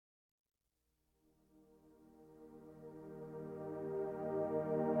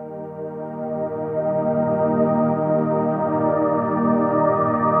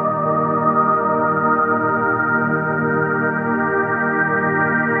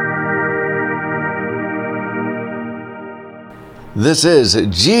This is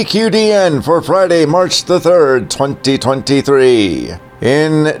GQDN for Friday, March the 3rd, 2023.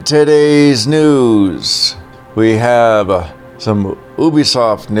 In today's news, we have some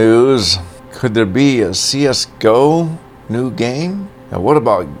Ubisoft news. Could there be a CSGO new game? And what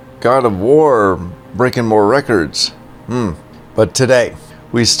about God of War breaking more records? But today,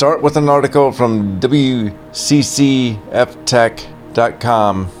 we start with an article from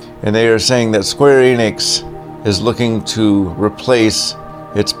WCCFtech.com, and they are saying that Square Enix is looking to replace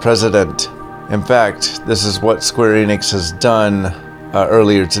its president. In fact, this is what Square Enix has done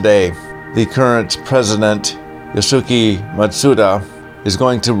earlier today. The current president, Yosuke Matsuda, is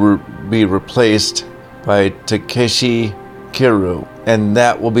going to be replaced by Takeshi Kiru, and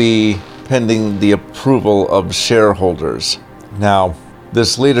that will be pending the approval of shareholders. Now,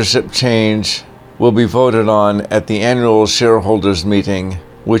 this leadership change will be voted on at the annual shareholders meeting,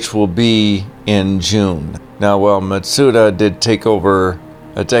 which will be in June. Now, while Matsuda did take over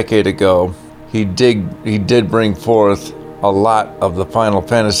a decade ago, he did bring forth a lot of the Final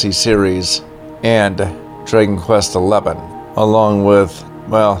Fantasy series and Dragon Quest XI, along with,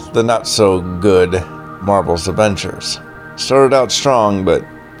 well, the not-so-good Marvel's Avengers. Started out strong, but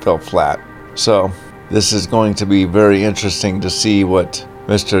fell flat. So, this is going to be very interesting to see what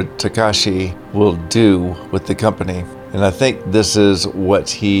Mr. Takashi will do with the company. And I think this is what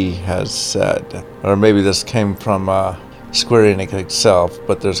he has said. Or maybe this came from Square Enix itself,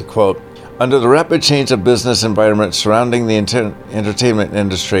 but there's a quote. Under the rapid change of business environment surrounding the entertainment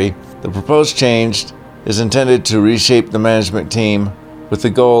industry, the proposed change is intended to reshape the management team with the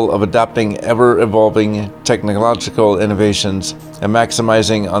goal of adopting ever-evolving technological innovations and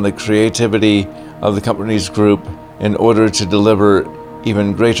maximizing on the creativity of the company's group in order to deliver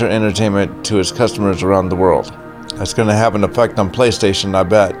even greater entertainment to its customers around the world. That's going to have an effect on PlayStation, I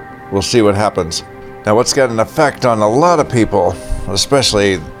bet. We'll see what happens. Now, what's got an effect on a lot of people,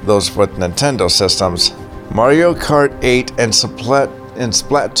 especially those with Nintendo systems, Mario Kart 8 and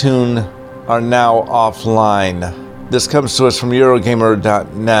Splatoon are now offline. This comes to us from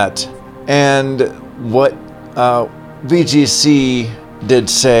Eurogamer.net. And what VGC did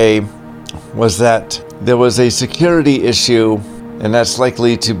say was that there was a security issue, and that's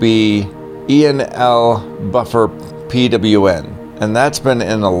likely to be ENL buffer PWN. And that's been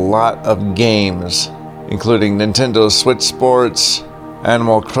in a lot of games, including Nintendo Switch Sports,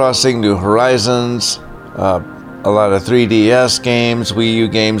 Animal Crossing New Horizons, a lot of 3DS games, Wii U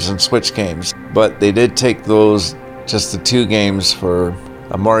games, and Switch games. But they did take those, just the two games for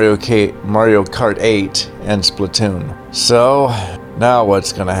Mario Kart 8 and Splatoon. So, now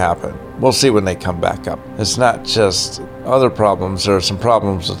what's going to happen? We'll see when they come back up. It's not just other problems, there are some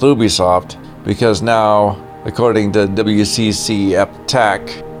problems with Ubisoft, because now, according to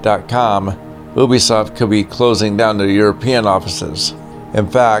WCCFtech.com, Ubisoft could be closing down their European offices. In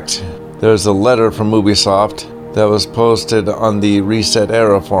fact, there's a letter from Ubisoft that was posted on the Reset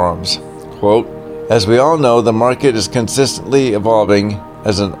Era forums. Quote, "As we all know, the market is consistently evolving.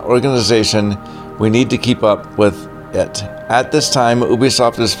 As an organization, we need to keep up with it. At this time,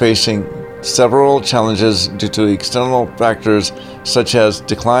 Ubisoft is facing several challenges due to external factors such as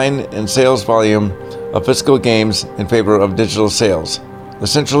decline in sales volume of physical games in favor of digital sales, the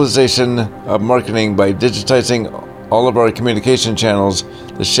centralization of marketing by digitizing all of our communication channels,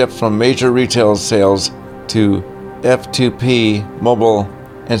 the shift from major retail sales to F2P, mobile,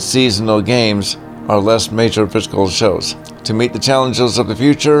 and seasonal games are less major physical shows. To meet the challenges of the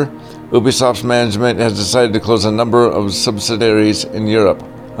future, Ubisoft's management has decided to close a number of subsidiaries in Europe.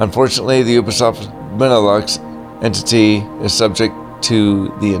 Unfortunately, the Ubisoft Benelux entity is subject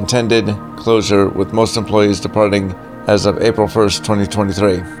to the intended closure, with most employees departing as of April 1st,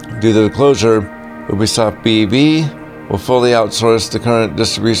 2023. Due to the closure, Ubisoft BV will fully outsource the current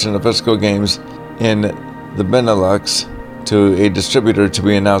distribution of physical games in the Benelux to a distributor to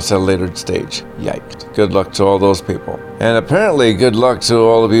be announced at a later stage. Yikes. Good luck to all those people. And apparently, good luck to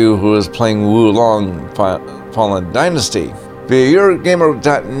all of you who is playing Wo Long Fallen Dynasty. Via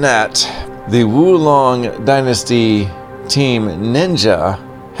Eurogamer.net, the Wo Long Dynasty team Ninja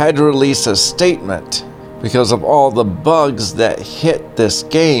had to release a statement because of all the bugs that hit this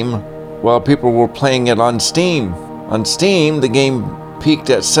game while people were playing it on Steam. On Steam, the game peaked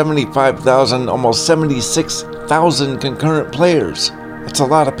at 75,000, almost 76,000 concurrent players. That's a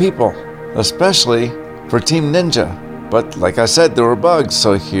lot of people, especially for Team Ninja. But like I said, there were bugs,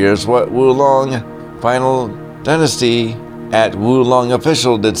 so here's what Wo Long Final Dynasty at Wo Long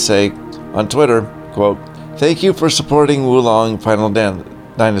Official did say on Twitter, quote, "Thank you for supporting Wo Long Final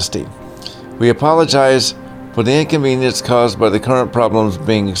Dynasty. We apologize for the inconvenience caused by the current problems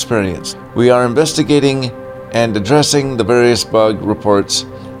being experienced. We are investigating and addressing the various bug reports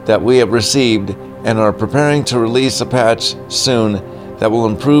that we have received and are preparing to release a patch soon that will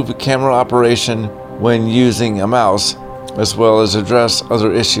improve camera operation when using a mouse, as well as address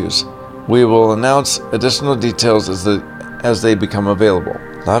other issues. We will announce additional details as they become available.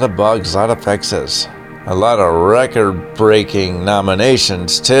 A lot of bugs, a lot of fixes, a lot of record-breaking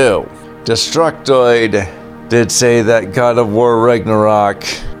nominations too. Destructoid did say that God of War Ragnarok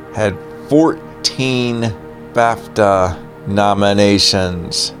had 14 BAFTA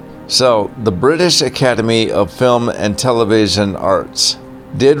nominations. So, the British Academy of Film and Television Arts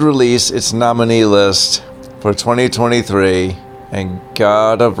did release its nominee list for 2023, and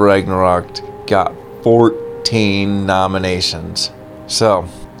God of Ragnarok got 14 nominations. So,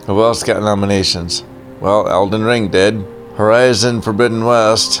 who else got nominations? Well, Elden Ring did. Horizon Forbidden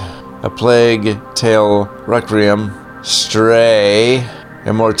West, A Plague Tale Requiem, Stray,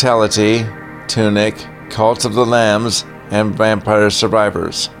 Immortality, Tunic, Cult of the Lambs, and Vampire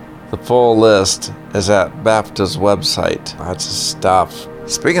Survivors. The full list is at BAFTA's website. Lots of stuff.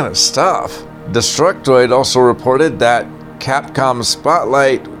 Speaking of stuff, Destructoid also reported that Capcom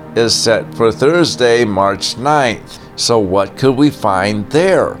Spotlight is set for Thursday, March 9th. So what could we find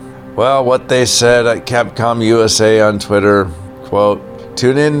there? Well, what they said at Capcom USA on Twitter, quote,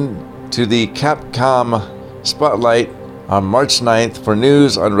 "Tune in to the Capcom Spotlight on March 9th for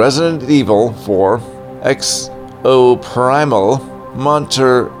news on Resident Evil 4, Exoprimal,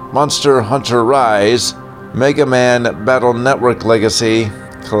 Monster Hunter Rise, Mega Man Battle Network Legacy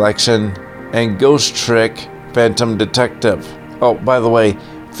Collection, and Ghost Trick Phantom Detective." Oh, by the way,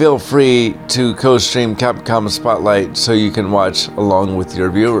 feel free to co-stream Capcom Spotlight so you can watch along with your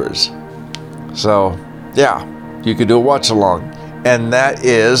viewers. So, yeah, you could do a watch along. And that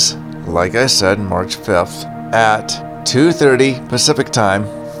is, like I said, March 5th at 2:30 Pacific Time,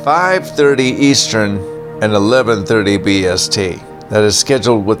 5:30 Eastern, and 11:30 BST. That is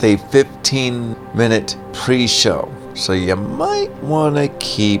scheduled with a 15-minute pre-show. So you might want to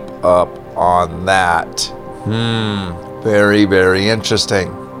keep up on that. Very, very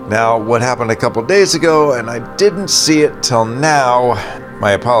interesting. Now, what happened a couple days ago, and I didn't see it till now,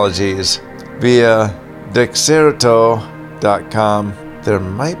 my apologies, via Dexerto.com, there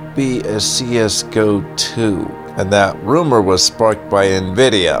might be a CSGO 2, and that rumor was sparked by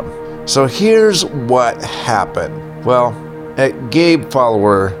NVIDIA. So here's what happened. Well, a Gabe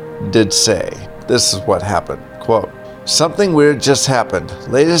follower did say, this is what happened, quote, "Something weird just happened.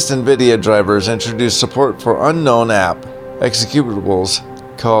 Latest NVIDIA drivers introduced support for unknown app executables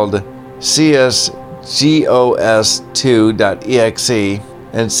called CSGOS2.exe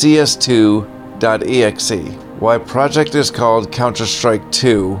and CS2.exe. Why project is called Counter-Strike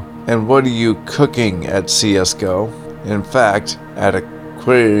 2, and what are you cooking at CSGO? In fact, at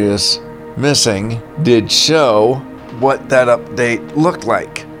Aquarius Missing did show what that update looked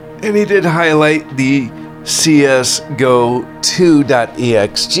like. And he did highlight the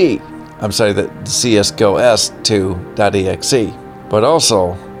CSGO2.exe. I'm sorry, the CSGOS2.exe. But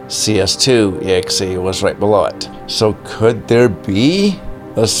also, CS2.exe was right below it. So could there be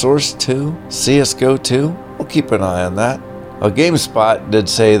a Source 2 CSGO 2? We'll keep an eye on that. GameSpot did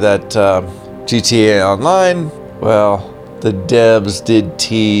say that GTA Online, well, the devs did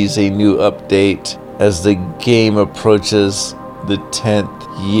tease a new update as the game approaches the 10th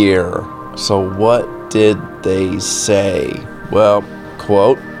year. So what did they say? Well,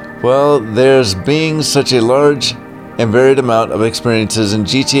 quote, "Well, there's being such a large and varied amount of experiences in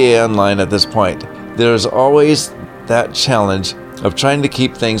GTA Online at this point. There's always that challenge of trying to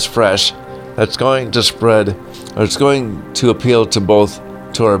keep things fresh that's going to spread, or it's going to appeal to both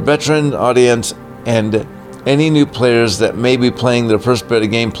to our veteran audience and any new players that may be playing their first bit of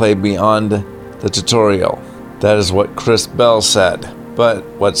gameplay beyond the tutorial." That is what Chris Bell said. But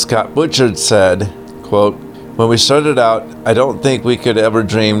what Scott Butchard said, quote, "When we started out, I don't think we could ever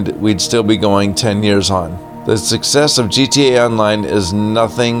dreamed we'd still be going 10 years on. The success of GTA Online is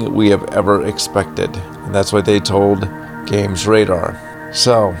nothing we have ever expected." And that's what they told Games Radar.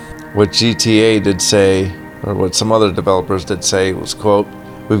 So, what GTA did say, or what some other developers did say, was, quote,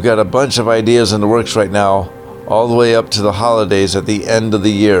 "We've got a bunch of ideas in the works right now, all the way up to the holidays at the end of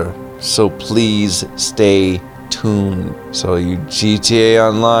the year. So please stay tuned." So you GTA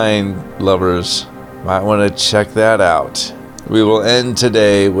Online lovers might want to check that out. We will end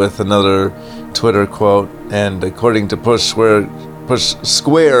today with another Twitter quote, and according to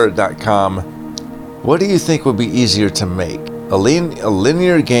PushSquare.com, what do you think would be easier to make? A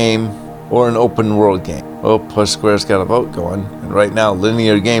linear game or an open world game? Well, Push Square's got a vote going, and right now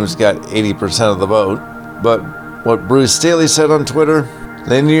linear games got 80% of the vote. But what Bruce Staley said on Twitter,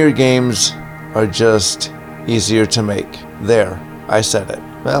 linear games are just easier to make. There, I said it.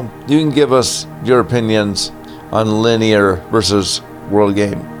 Well, you can give us your opinions on linear versus world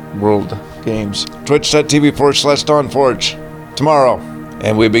games. Twitch.tv/DawnForge tomorrow.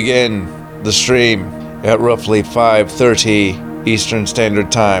 And we begin the stream at roughly 5:30 Eastern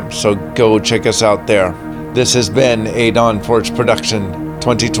Standard Time. So go check us out there. This has been a DawnForge production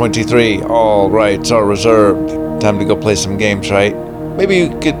 2023. All rights are reserved. Time to go play some games, right? Maybe you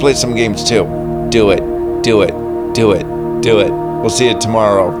could play some games too. Do it. Do it. Do it. Do it. We'll see you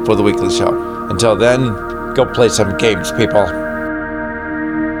tomorrow for the weekly show. Until then, go play some games, people.